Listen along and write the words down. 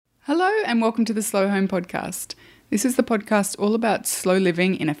Hello and welcome to the Slow Home Podcast. This is the podcast all about slow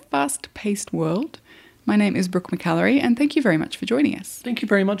living in a fast-paced world. My name is Brooke McAlary and thank you very much for joining us. Thank you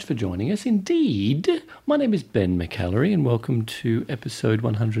very much for joining us. Indeed. My name is Ben McAlary and welcome to episode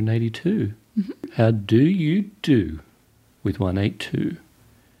 182. How do you do with 182?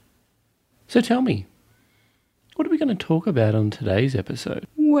 So tell me, what are we going to talk about on today's episode?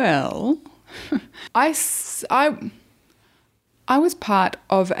 Well, I was part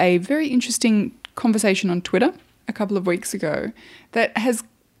of a very interesting conversation on Twitter a couple of weeks ago that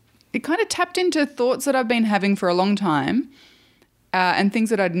it kind of tapped into thoughts that I've been having for a long time and things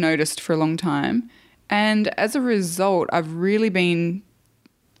that I'd noticed for a long time. And as a result, I've really been,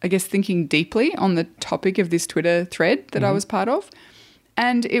 thinking deeply on the topic of this Twitter thread that I was part of.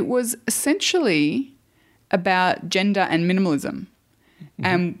 And it was essentially about gender and minimalism.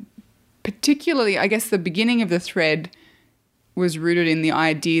 And particularly, the beginning of the thread was rooted in the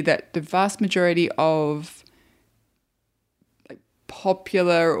idea that the vast majority of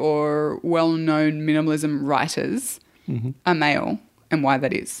popular or well-known minimalism writers are male and why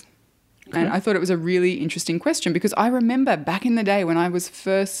that is. Okay. And I thought it was a really interesting question because I remember back in the day when I was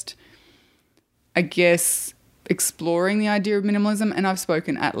first, exploring the idea of minimalism, and I've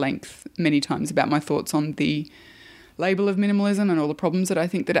spoken at length many times about my thoughts on the label of minimalism and all the problems that I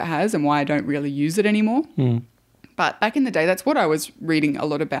think that it has and why I don't really use it anymore. But back in the day, that's what I was reading a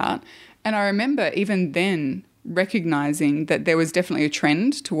lot about. And I remember even then recognizing that there was definitely a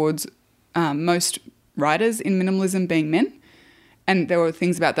trend towards most writers in minimalism being men. And there were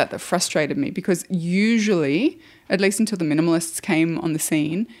things about that frustrated me because usually, at least until the minimalists came on the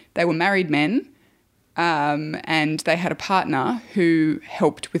scene, they were married men and they had a partner who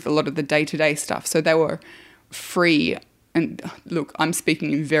helped with a lot of the day-to-day stuff. So they were free. And look, I'm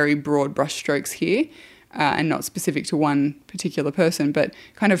speaking in very broad brushstrokes here. And not specific to one particular person, but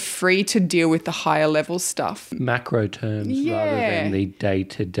kind of free to deal with the higher level stuff. Macro terms rather than the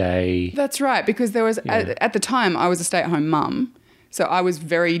day-to-day. That's right, because there was, at the time, I was a stay-at-home mum, so I was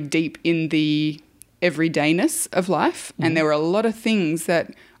very deep in the everydayness of life, and there were a lot of things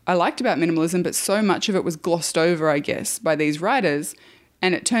that I liked about minimalism, but so much of it was glossed over, by these writers,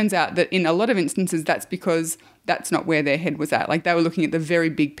 and it turns out that in a lot of instances that's because that's not where their head was at. Like they were looking at the very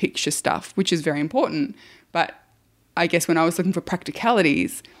big picture stuff, which is very important. But when I was looking for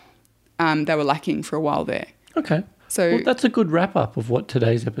practicalities, they were lacking for a while there. Okay. So that's a good wrap up of what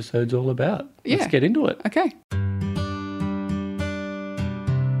today's episode's all about. Let's get into it. Okay.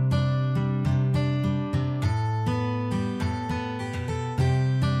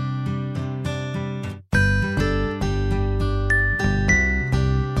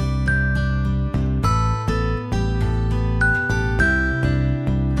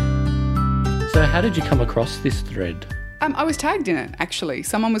 So how did you come across this thread? I was tagged in it, actually.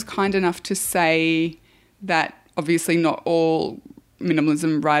 Someone was kind enough to say that obviously not all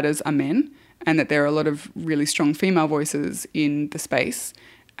minimalism writers are men and that there are a lot of really strong female voices in the space.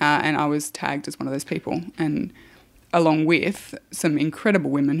 And I was tagged as one of those people, and along with some incredible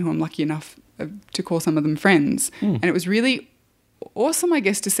women who I'm lucky enough to call some of them friends. And it was really awesome,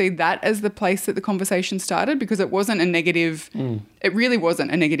 to see that as the place that the conversation started because it wasn't a negative, it really wasn't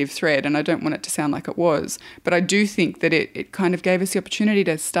a negative thread, and I don't want it to sound like it was, but I do think that it kind of gave us the opportunity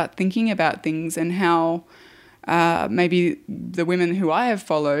to start thinking about things and how maybe the women who I have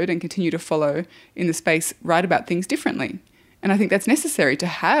followed and continue to follow in the space write about things differently. And I think that's necessary to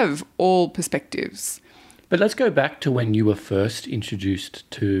have all perspectives. But let's go back to when you were first introduced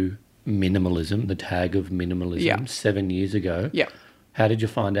to minimalism, the tag of minimalism, 7 years ago. Yeah. How did you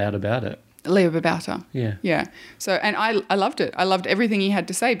find out about it? Leo Babauta. Yeah. Yeah. So, and I loved it. I loved everything he had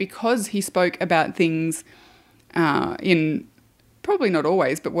to say because he spoke about things in probably not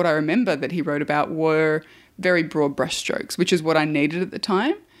always, but what I remember that he wrote about were very broad brushstrokes, which is what I needed at the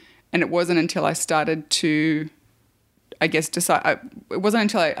time. And it wasn't until I started to, decide, it wasn't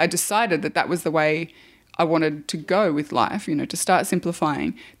until I decided that was the way I wanted to go with life, to start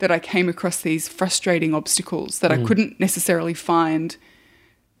simplifying, that I came across these frustrating obstacles that I couldn't necessarily find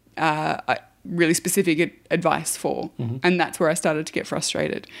really specific advice for. And that's where I started to get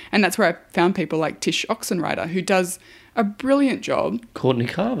frustrated. And that's where I found people like Tish Oxenreider, who does a brilliant job. Courtney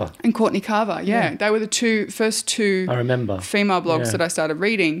Carver. And Courtney Carver, yeah. They were the first two I remember. Female blogs that I started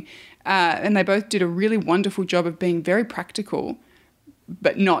reading. And they both did a really wonderful job of being very practical,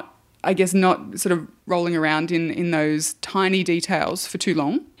 but not sort of rolling around in those tiny details for too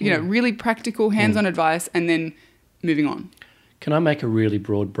long. Really practical, hands-on advice and then moving on. Can I make a really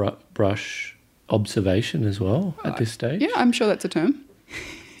broad brush observation as well at this stage? Yeah, I'm sure that's a term.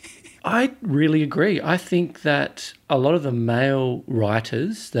 I really agree. I think that a lot of the male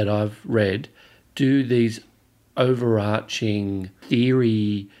writers that I've read do these overarching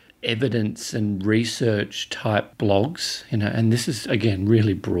theory, evidence and research type blogs, and this is, again,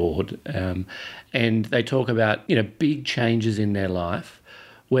 really broad. And they talk about, big changes in their life,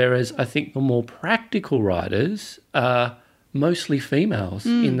 whereas I think the more practical writers are mostly females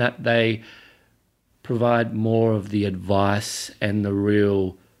in that they provide more of the advice and the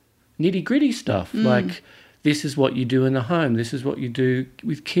real nitty-gritty stuff, like this is what you do in the home, this is what you do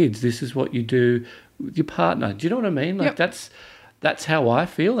with kids, this is what you do with your partner. Do you know what I mean? Like, Yep. that's how I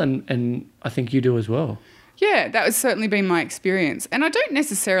feel, and I think you do as well. Yeah, that has certainly been my experience, and I don't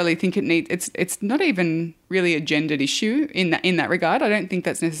necessarily think it's not even really a gendered issue in that regard. I don't think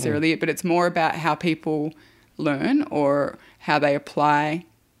that's necessarily it, but it's more about how people learn or how they apply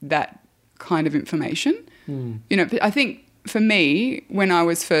that kind of information. I think for me, when I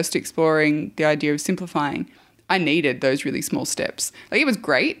was first exploring the idea of simplifying, I needed those really small steps. Like, it was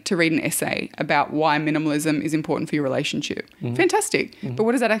great to read an essay about why minimalism is important for your relationship. Fantastic. But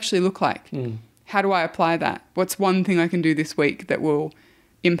what does that actually look like? How do I apply that? What's one thing I can do this week that will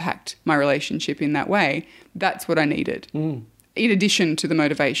impact my relationship in that way? That's what I needed, in addition to the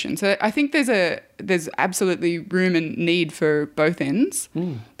motivation. So I think there's absolutely room and need for both ends.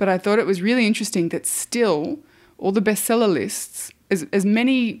 But I thought it was really interesting that still all the bestseller lists, as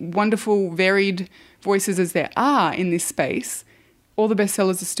many wonderful, varied voices as there are in this space, all the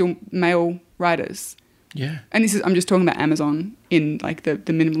bestsellers are still male writers. Yeah. And I'm just talking about Amazon in like the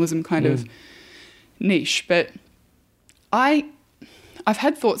minimalism kind of niche. But I've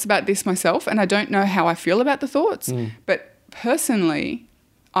had thoughts about this myself, and I don't know how I feel about the thoughts. But personally,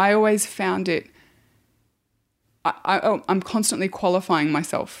 I always found it, I'm constantly qualifying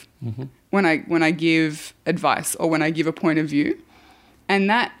myself when I give advice or when I give a point of view. And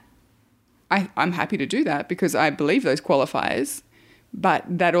that, I'm happy to do that because I believe those qualifiers, but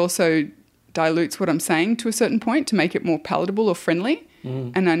that also dilutes what I'm saying to a certain point to make it more palatable or friendly.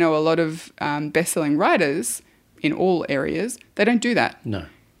 And I know a lot of best-selling writers in all areas, they don't do that. No,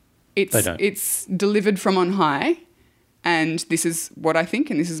 they don't. It's delivered from on high, and this is what I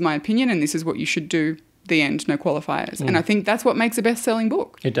think, and this is my opinion, and this is what you should do. The end, no qualifiers. And I think that's what makes a best-selling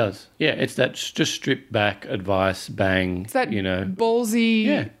book. It does. Yeah, it's that just stripped back advice, bang. It's that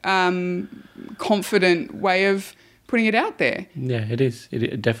ballsy, confident way of putting it out there. Yeah, it is.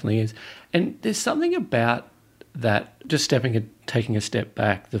 It definitely is. And there's something about that, just taking a step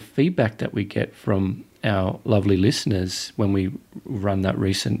back, the feedback that we get from our lovely listeners when we run that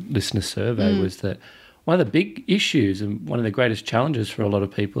recent listener survey was that one of the big issues and one of the greatest challenges for a lot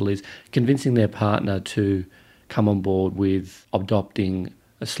of people is convincing their partner to come on board with adopting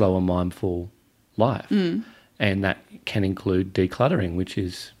a slower, mindful life. And that can include decluttering, which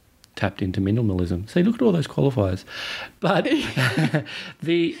is tapped into minimalism. See, look at all those qualifiers. But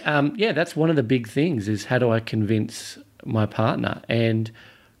that's one of the big things is, how do I convince my partner? And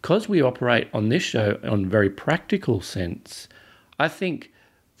because we operate on this show on very practical sense, I think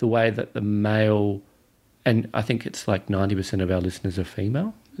the way that the male, and I think it's like 90% of our listeners are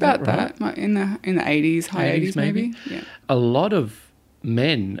female. About that, in the 80s, high 80s maybe. Yeah. A lot of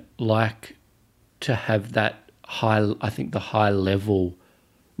men like to have that the high level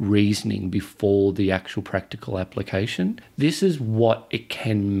reasoning before the actual practical application. This is what it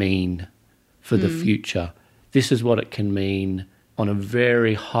can mean for the future. This is what it can mean on a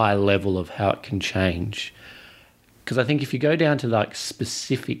very high level of how it can change. Because I think if you go down to like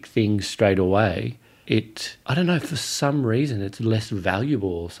specific things straight away, I don't know, for some reason it's less valuable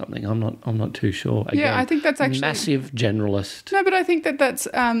or something. I'm not too sure. Again, I think that's actually massive generalist. No, but I think that's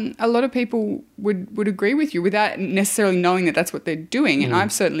a lot of people would agree with you without necessarily knowing that that's what they're doing. And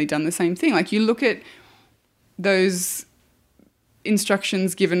I've certainly done the same thing. Like, you look at those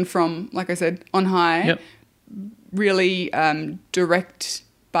instructions given from, like I said, on high, really direct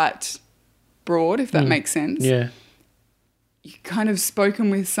but broad, if that makes sense. Yeah. Kind of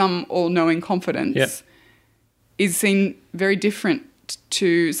spoken with some all-knowing confidence is seen very different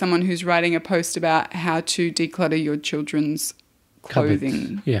to someone who's writing a post about how to declutter your children's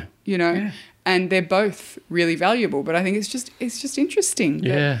clothing. Cupboards. Yeah. And they're both really valuable, but I think it's just interesting.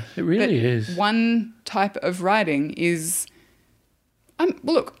 It really is. One type of writing is, well,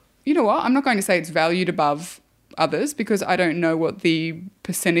 look, you know what? I'm not going to say it's valued above others because I don't know what the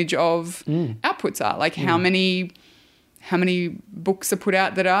percentage of outputs are. Like how many books are put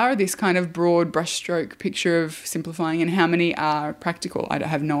out that are this kind of broad brushstroke picture of simplifying, and how many are practical. I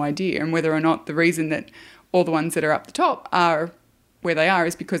have no idea. And whether or not the reason that all the ones that are up the top are where they are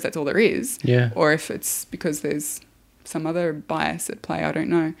is because that's all there is. Yeah. Or if it's because there's some other bias at play. I don't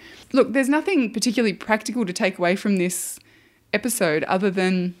know. Look, there's nothing particularly practical to take away from this episode other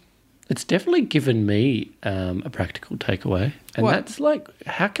than... It's definitely given me a practical takeaway. And What? that's like,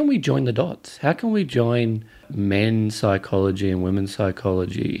 how can we join the dots? How can we join men's psychology and women's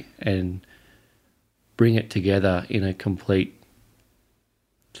psychology and bring it together in a complete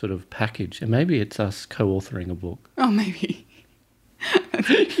sort of package? And maybe it's us co-authoring a book. Oh, maybe.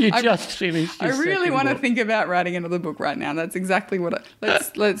 You just finished I your really second want to book. think about writing another book right now. That's exactly what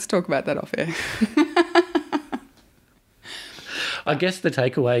let's talk about that off air. I guess the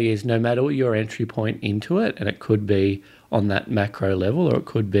takeaway is no matter what your entry point into it, and it could be on that macro level, or it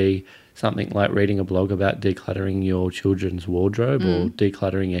could be something like reading a blog about decluttering your children's wardrobe or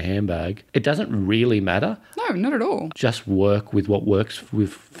decluttering your handbag, it doesn't really matter. No, not at all. Just work with what works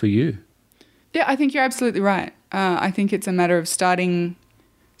for you. Yeah, I think you're absolutely right. I think it's a matter of starting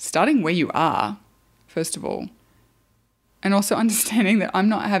where you are, first of all, and also understanding that I'm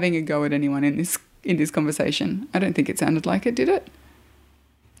not having a go at anyone in this conversation. I don't think it sounded like it, did it?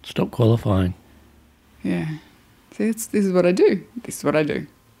 Stop qualifying. Yeah. See, this is what I do. This is what I do.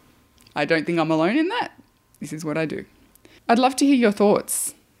 I don't think I'm alone in that. This is what I do. I'd love to hear your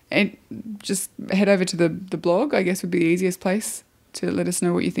thoughts. And just head over to the blog, I guess would be the easiest place to let us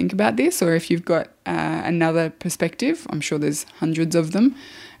know what you think about this, or if you've got another perspective. I'm sure there's hundreds of them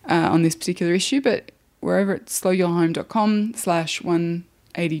on this particular issue, but we're over at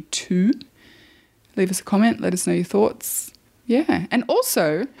slowyourhome.com/182. Leave us a comment. Let us know your thoughts. Yeah. And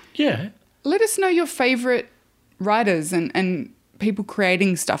also, Yeah. let us know your favourite writers and people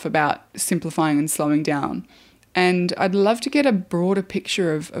creating stuff about simplifying and slowing down. And I'd love to get a broader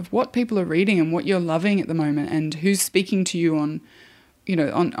picture of what people are reading and what you're loving at the moment, and who's speaking to you on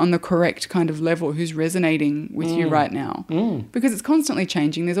the correct kind of level, who's resonating with you right now. Because it's constantly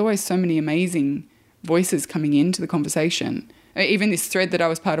changing. There's always so many amazing voices coming into the conversation. Even this thread that I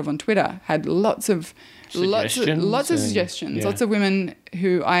was part of on Twitter had lots of suggestions, yeah. lots of women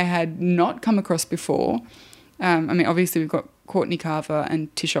who I had not come across before. I mean, obviously we've got Courtney Carver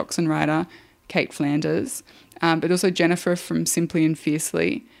and Tish Oxenreider, Kate Flanders, but also Jennifer from Simply and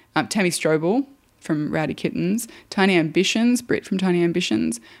Fiercely, Tammy Strobel from Rowdy Kittens, Tiny Ambitions, Britt from Tiny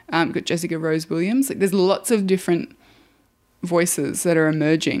Ambitions, we've got Jessica Rose Williams. Like, there's lots of different voices that are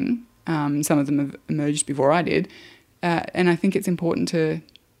emerging. Some of them have emerged before I did. And I think it's important to,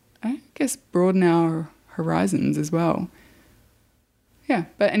 I guess, broaden our horizons as well. Yeah,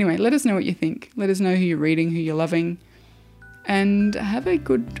 but anyway, let us know what you think. Let us know who you're reading, who you're loving, and have a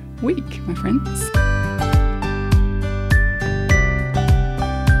good week, my friends.